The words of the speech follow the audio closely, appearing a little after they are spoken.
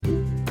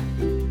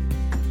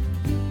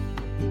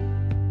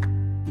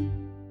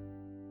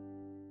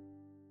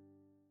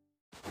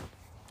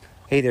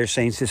Hey there,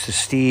 Saints. This is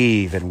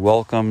Steve, and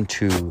welcome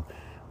to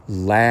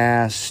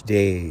Last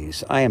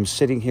Days. I am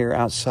sitting here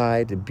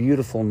outside a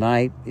beautiful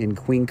night in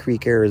Queen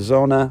Creek,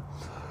 Arizona,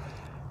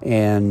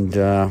 and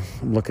I'm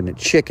looking at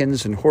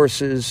chickens and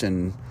horses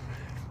and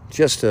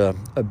just a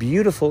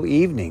beautiful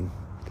evening.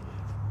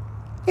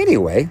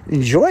 Anyway,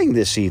 enjoying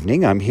this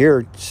evening. I'm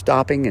here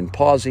stopping and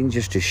pausing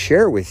just to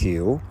share with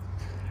you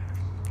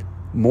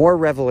more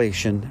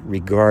revelation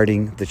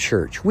regarding the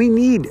church. We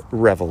need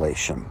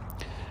revelation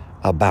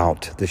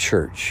about the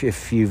church.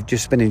 If you've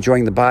just been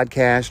enjoying the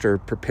podcast or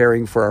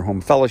preparing for our home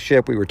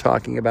fellowship, we were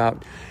talking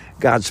about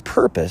God's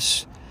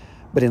purpose.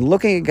 But in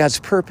looking at God's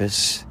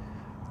purpose,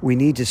 we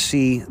need to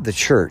see the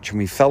church. And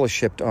we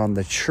fellowshipped on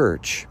the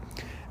church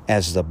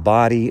as the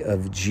body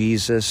of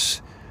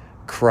Jesus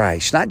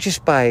Christ. Not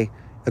just by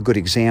a good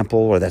example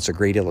or that's a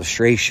great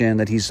illustration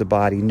that he's the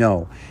body.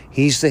 No,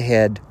 he's the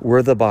head.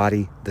 We're the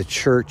body. The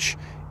church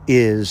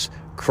is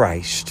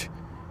Christ,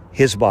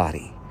 his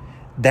body.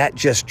 That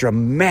just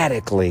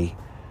dynamically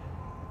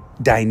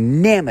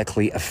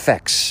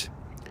affects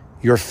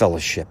your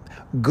fellowship.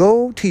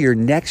 Go to your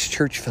next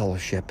church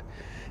fellowship,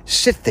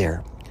 sit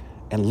there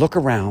and look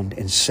around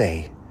and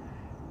say,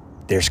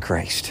 there's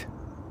Christ.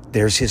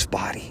 There's his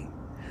body.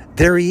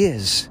 There he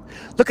is.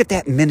 Look at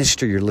that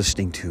minister you're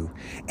listening to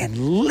and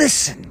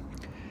listen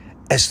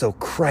as though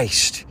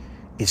Christ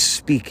is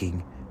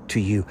speaking to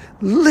you.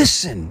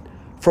 Listen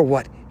for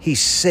what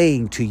he's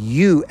saying to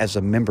you as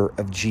a member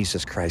of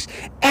Jesus Christ.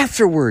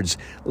 Afterwards,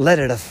 let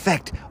it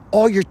affect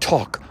all your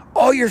talk,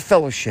 all your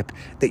fellowship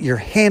that you're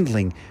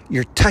handling,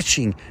 you're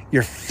touching,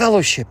 you're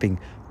fellowshipping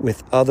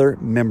with other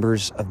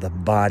members of the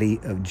body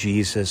of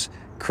Jesus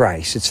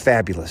Christ. It's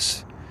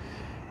fabulous.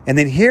 And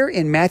then here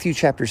in Matthew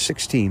chapter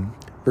 16,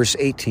 verse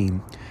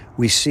 18,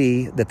 we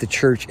see that the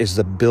church is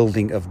the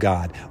building of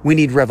God. We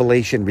need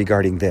revelation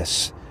regarding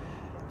this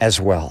as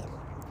well.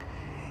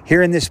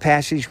 Here in this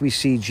passage, we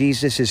see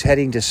Jesus is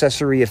heading to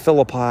Caesarea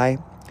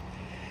Philippi.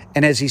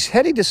 And as he's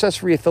heading to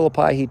Caesarea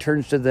Philippi, he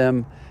turns to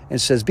them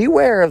and says,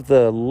 beware of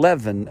the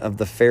leaven of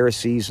the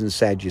Pharisees and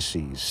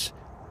Sadducees.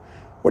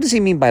 What does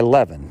he mean by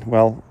leaven?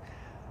 Well,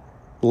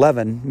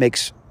 leaven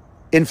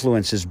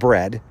influences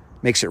bread,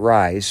 makes it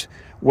rise.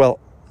 Well,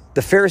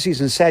 the Pharisees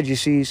and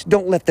Sadducees,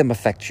 don't let them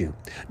affect you.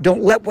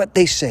 Don't let what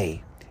they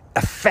say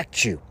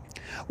affect you.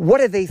 What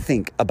do they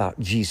think about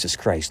Jesus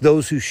Christ?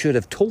 Those who should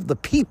have told the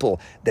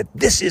people that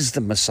this is the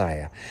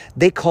Messiah.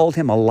 They called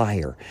him a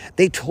liar.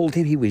 They told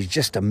him he was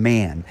just a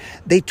man.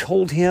 They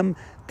told him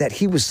that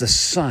he was the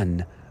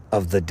son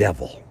of the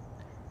devil.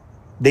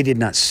 They did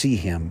not see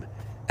him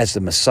as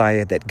the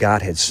Messiah that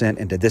God had sent.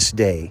 And to this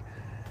day,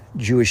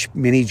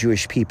 many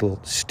Jewish people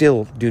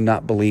still do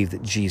not believe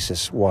that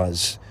Jesus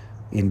was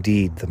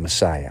indeed the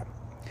Messiah.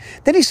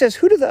 Then he says,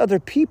 who do the other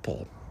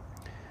people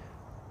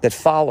that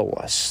follow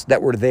us,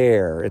 that were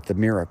there at the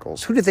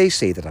miracles, who do they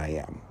say that I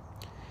am?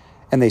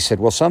 And they said,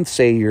 well, some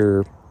say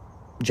you're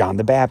John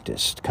the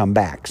Baptist, come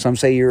back. Some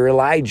say you're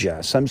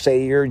Elijah. Some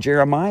say you're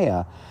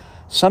Jeremiah.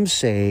 Some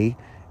say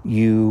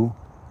you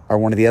are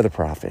one of the other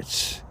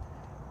prophets.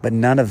 But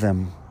none of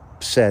them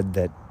said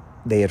that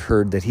they had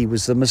heard that he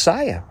was the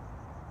Messiah,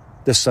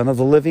 the Son of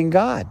the living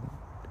God.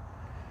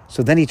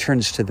 So then he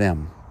turns to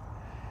them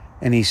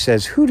and he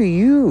says, who do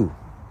you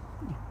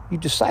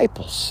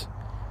disciples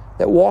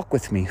that walk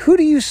with me, who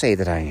do you say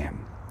that I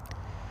am?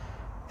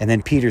 And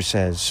then Peter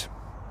says,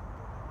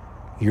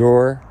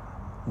 you're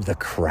the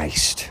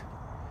Christ,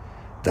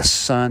 the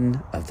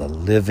Son of the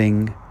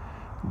living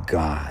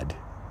God.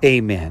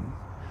 Amen.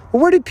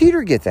 Well, where did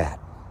Peter get that?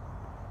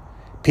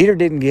 Peter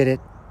didn't get it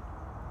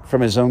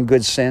from his own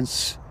good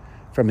sense,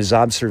 from his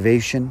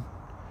observation,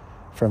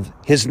 from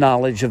his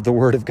knowledge of the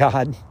Word of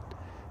God.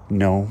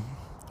 No.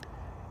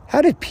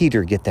 How did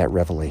Peter get that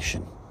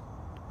revelation?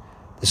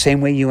 The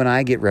same way you and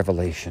I get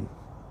revelation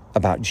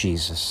about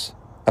Jesus,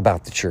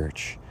 about the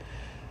church.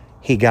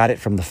 He got it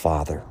from the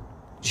Father.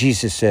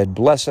 Jesus said,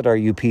 blessed are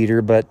you,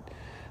 Peter, but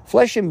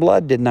flesh and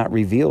blood did not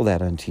reveal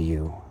that unto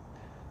you.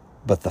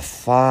 But the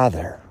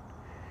Father,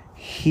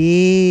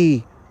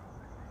 he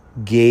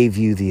gave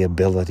you the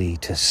ability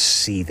to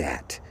see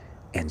that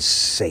and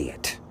say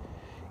it.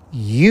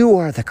 You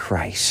are the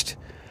Christ,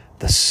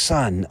 the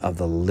Son of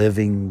the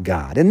living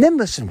God. And then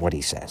listen what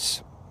he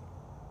says.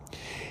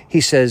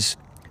 He says,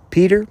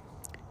 Peter,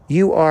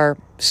 you are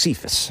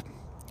Cephas.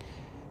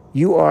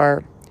 You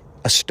are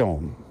a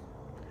stone.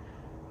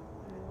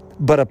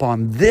 But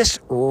upon this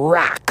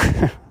rock,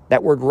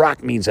 that word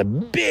rock means a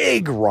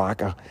big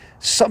rock,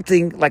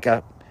 something like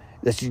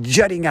that's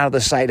jutting out of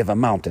the side of a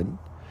mountain.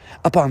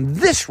 Upon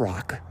this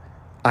rock,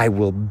 I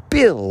will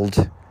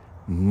build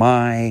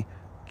my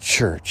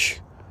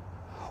church.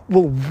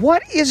 Well,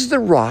 what is the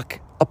rock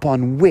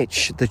upon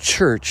which the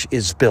church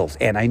is built?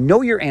 And I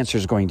know your answer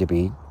is going to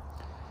be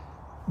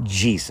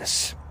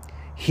Jesus.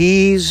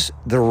 He's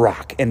the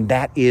rock, and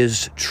that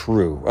is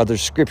true. Other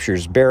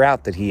scriptures bear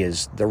out that he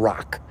is the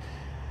rock.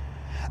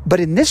 But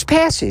in this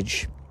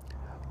passage,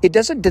 it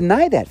doesn't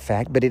deny that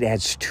fact, but it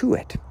adds to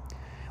it.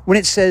 When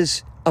it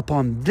says,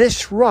 upon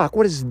this rock,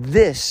 what does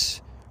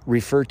this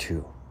refer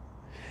to?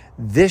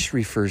 This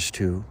refers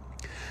to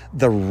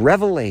the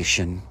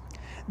revelation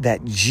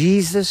that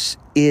Jesus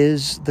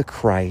is the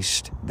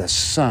Christ, the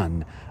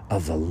Son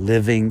of the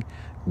living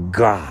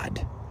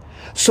God.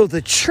 So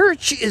the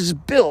church is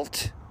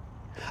built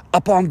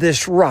upon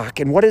this rock.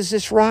 And what is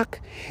this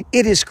rock?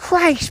 It is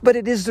Christ, but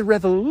it is the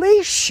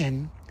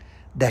revelation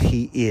that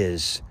he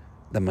is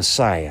the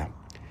Messiah.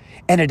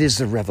 And it is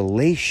the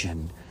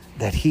revelation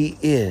that he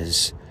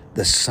is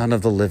the Son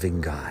of the living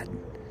God.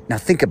 Now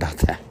think about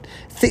that.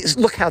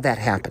 Look how that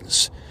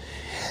happens.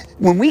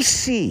 When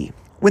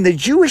the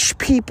Jewish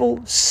people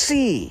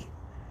see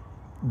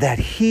that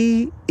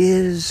he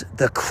is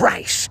the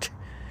Christ,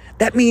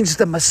 that means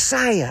the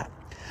Messiah,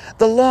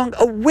 the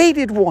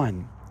long-awaited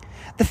one.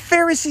 The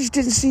Pharisees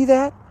didn't see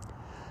that.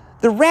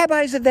 The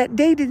rabbis of that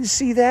day didn't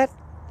see that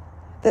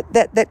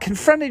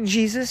confronted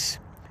Jesus.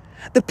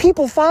 The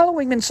people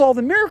following him and saw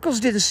the miracles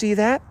didn't see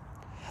that.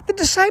 The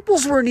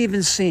disciples weren't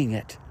even seeing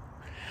it.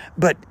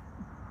 But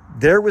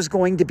there was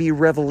going to be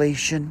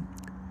revelation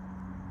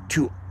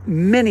to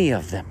many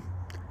of them,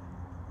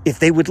 if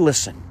they would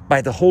listen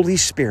by the Holy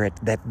Spirit,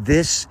 that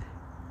this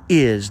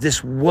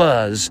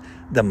was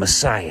the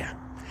Messiah.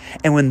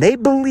 And when they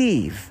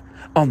believe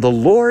on the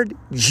Lord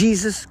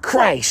Jesus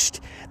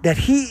Christ, that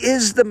he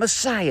is the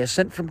Messiah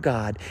sent from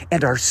God,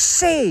 and are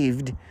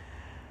saved,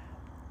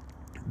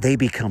 they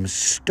become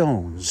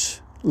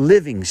stones,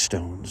 living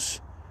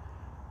stones,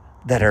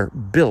 that are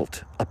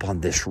built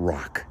upon this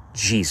rock,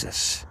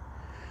 Jesus,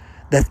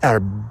 that are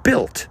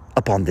built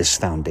upon this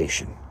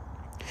foundation.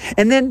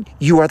 And then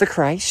you are the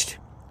Christ.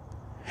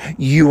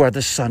 You are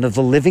the Son of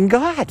the living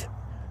God.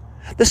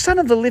 The Son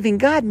of the living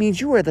God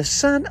means you are the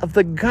Son of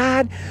the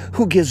God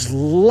who gives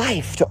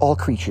life to all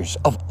creatures,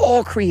 of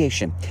all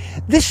creation.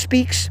 This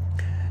speaks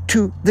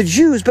to the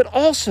Jews, but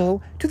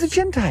also to the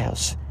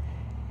Gentiles.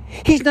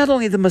 He's not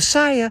only the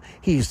Messiah,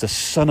 he is the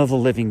Son of the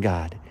living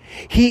God.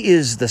 He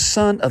is the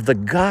Son of the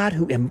God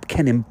who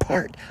can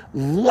impart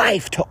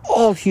life to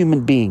all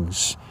human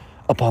beings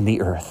upon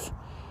the earth.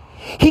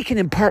 He can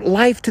impart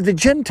life to the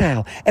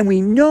Gentile. And we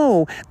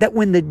know that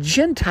when the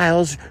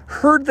Gentiles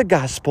heard the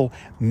gospel,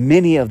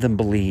 many of them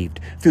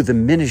believed through the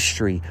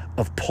ministry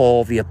of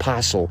Paul the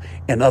Apostle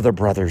and other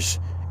brothers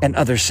and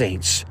other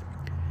saints.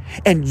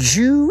 And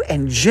Jew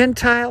and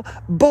Gentile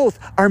both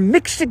are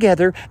mixed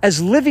together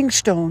as living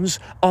stones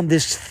on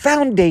this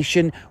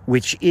foundation,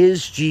 which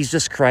is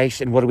Jesus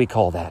Christ. And what do we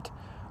call that?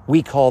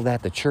 We call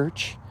that the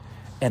church,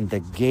 and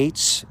the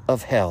gates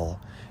of hell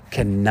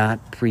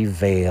cannot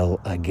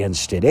prevail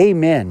against it.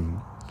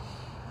 Amen.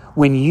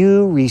 When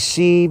you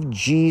receive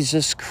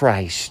Jesus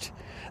Christ,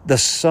 the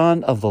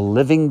Son of the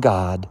living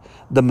God,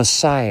 the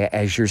Messiah,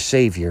 as your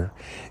Savior,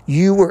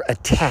 you were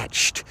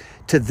attached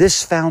to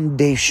this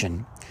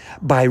foundation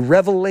by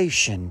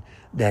revelation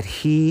that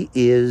he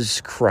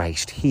is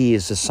Christ. He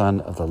is the Son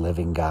of the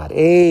living God.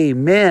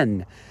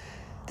 Amen.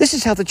 This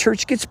is how the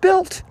church gets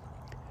built.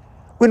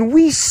 When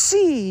we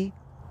see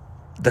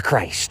the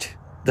Christ,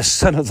 the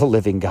Son of the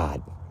living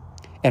God,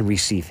 and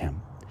receive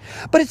him.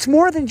 But it's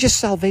more than just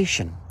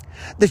salvation.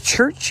 The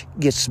church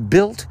gets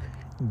built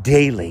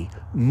daily,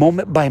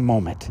 moment by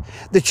moment.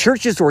 The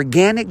church is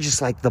organic,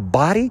 just like the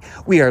body.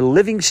 We are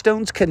living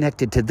stones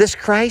connected to this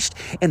Christ,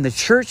 and the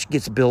church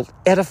gets built,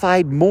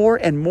 edified more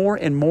and more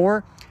and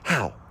more.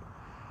 How?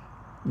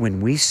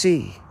 When we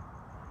see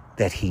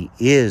that he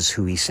is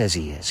who he says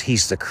he is.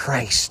 He's the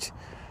Christ,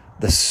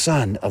 the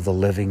Son of the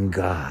living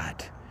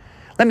God.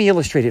 Let me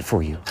illustrate it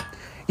for you.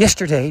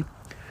 Yesterday,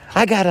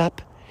 I got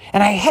up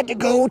and I had to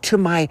go to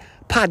my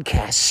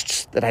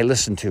podcasts that I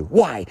listened to.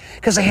 Why?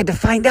 Because I had to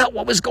find out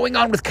what was going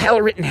on with Kyle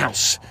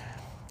Rittenhouse.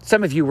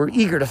 Some of you were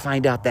eager to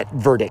find out that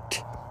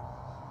verdict.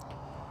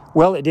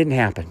 Well, it didn't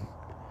happen.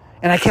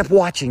 And I kept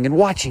watching,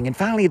 and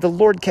finally the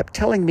Lord kept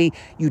telling me,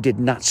 you did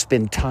not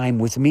spend time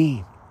with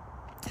me.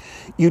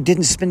 You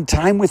didn't spend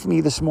time with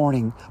me this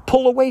morning.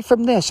 Pull away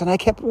from this. And I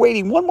kept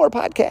waiting. One more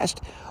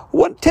podcast,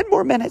 10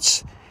 more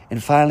minutes.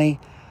 And finally,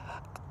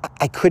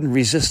 I couldn't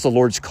resist the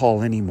Lord's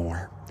call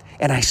anymore.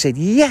 And I said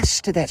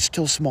yes to that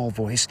still small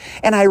voice.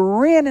 And I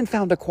ran and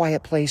found a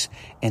quiet place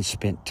and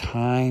spent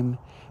time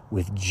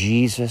with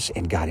Jesus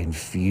and got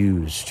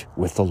infused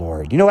with the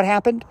Lord. You know what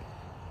happened?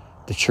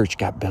 The church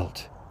got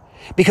built.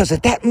 Because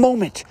at that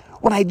moment,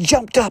 when I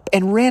jumped up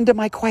and ran to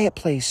my quiet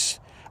place,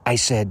 I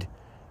said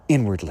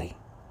inwardly,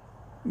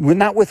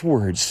 not with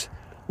words,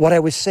 what I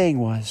was saying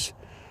was,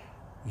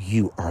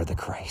 you are the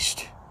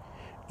Christ.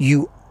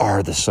 You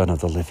are the Son of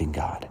the living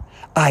God.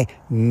 I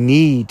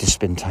need to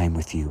spend time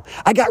with you.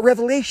 I got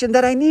revelation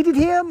that I needed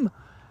him.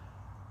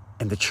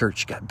 And the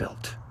church got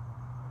built.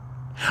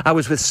 I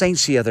was with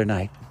saints the other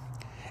night,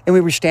 and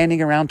we were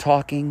standing around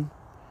talking,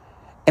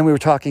 and we were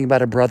talking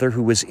about a brother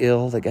who was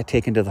ill that got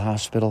taken to the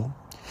hospital.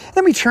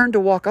 Then we turned to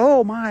walk. We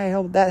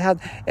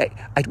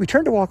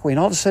turned to walk away, and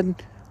all of a sudden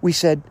we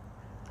said,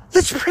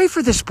 let's pray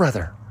for this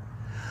brother.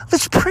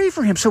 Let's pray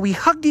for him. So we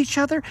hugged each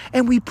other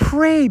and we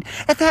prayed.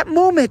 At that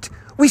moment,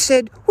 we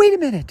said, wait a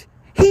minute.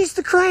 He's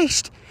the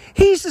Christ.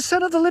 He's the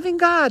Son of the living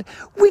God.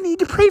 We need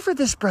to pray for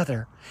this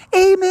brother.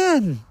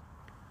 Amen.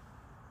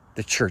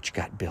 The church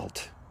got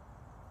built.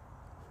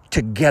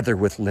 together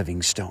with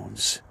living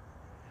stones.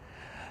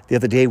 The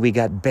other day we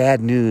got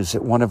bad news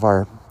that one of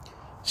our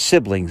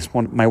siblings,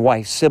 my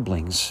wife's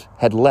siblings,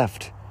 had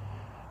left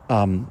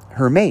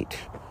her mate.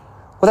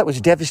 Well, that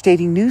was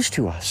devastating news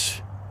to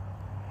us.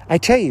 I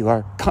tell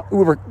you,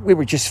 we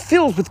were just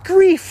filled with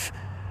grief.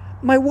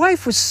 My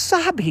wife was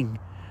sobbing.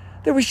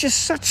 There was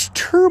just such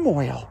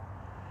turmoil.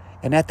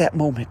 And at that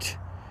moment,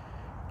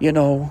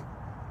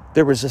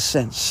 there was a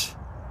sense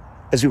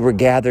as we were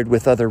gathered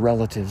with other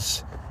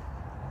relatives,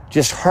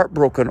 just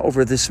heartbroken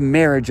over this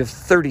marriage of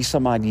 30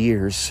 some odd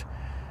years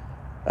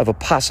of a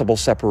possible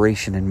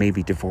separation and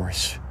maybe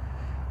divorce.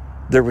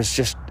 There was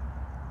just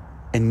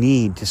a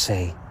need to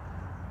say,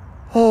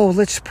 oh,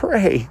 let's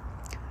pray.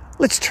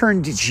 Let's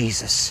turn to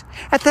Jesus.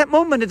 At that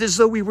moment, it is as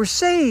though we were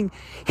saying,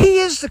 He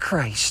is the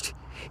Christ.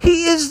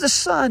 He is the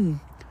Son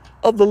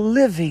of the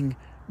living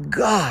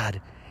God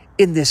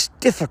in this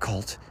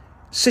difficult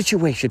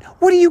situation.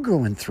 What are you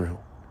going through?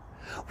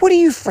 What are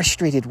you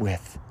frustrated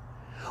with?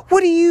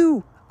 What are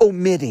you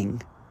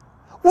omitting?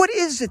 What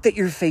is it that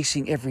you're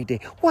facing every day?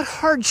 What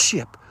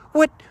hardship?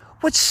 What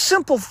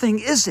simple thing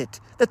is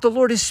it that the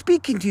Lord is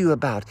speaking to you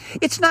about?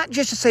 It's not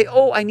just to say,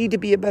 oh, I need to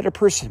be a better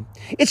person.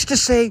 It's to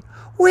say,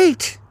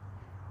 wait,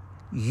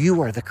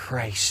 you are the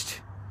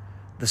Christ,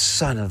 the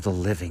Son of the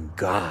living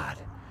God,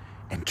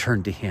 and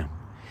turn to Him.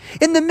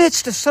 In the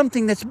midst of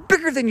something that's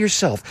bigger than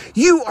yourself,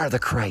 you are the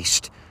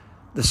Christ,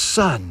 the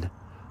Son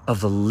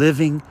of the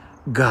living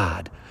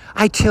God.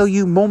 I tell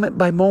you, moment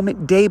by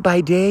moment, day by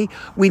day,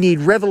 we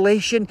need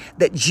revelation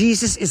that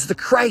Jesus is the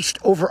Christ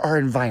over our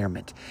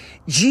environment.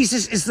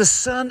 Jesus is the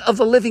Son of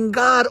the living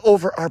God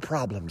over our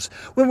problems.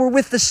 When we're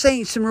with the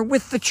saints and we're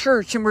with the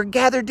church and we're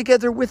gathered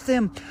together with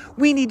them,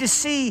 we need to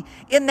see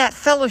in that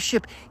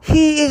fellowship,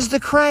 He is the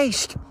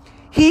Christ.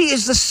 He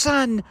is the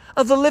Son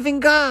of the living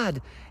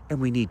God.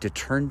 And we need to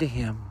turn to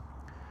Him.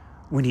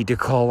 We need to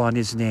call on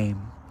His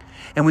name.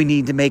 And we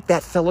need to make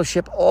that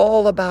fellowship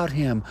all about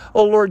Him.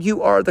 Oh Lord,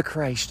 you are the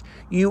Christ.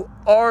 You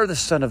are the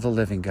Son of the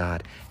living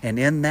God. And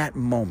in that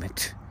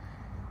moment,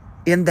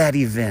 in that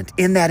event,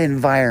 in that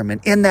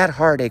environment, in that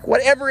heartache,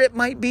 whatever it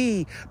might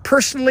be,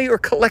 personally or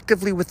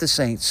collectively with the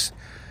saints,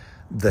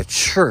 the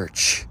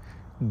church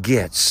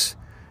gets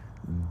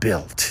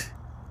built.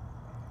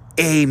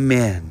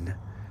 Amen.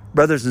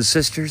 Brothers and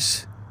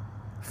sisters,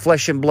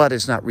 flesh and blood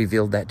has not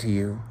revealed that to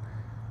you.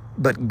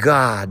 But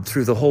God,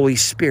 through the Holy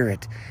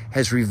Spirit,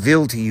 has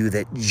revealed to you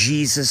that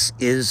Jesus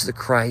is the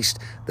Christ,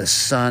 the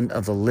Son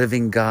of the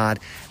living God.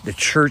 The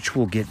church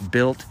will get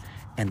built,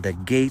 and the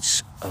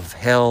gates of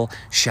hell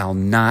shall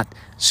not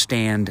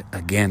stand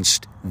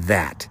against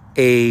that.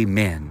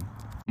 Amen.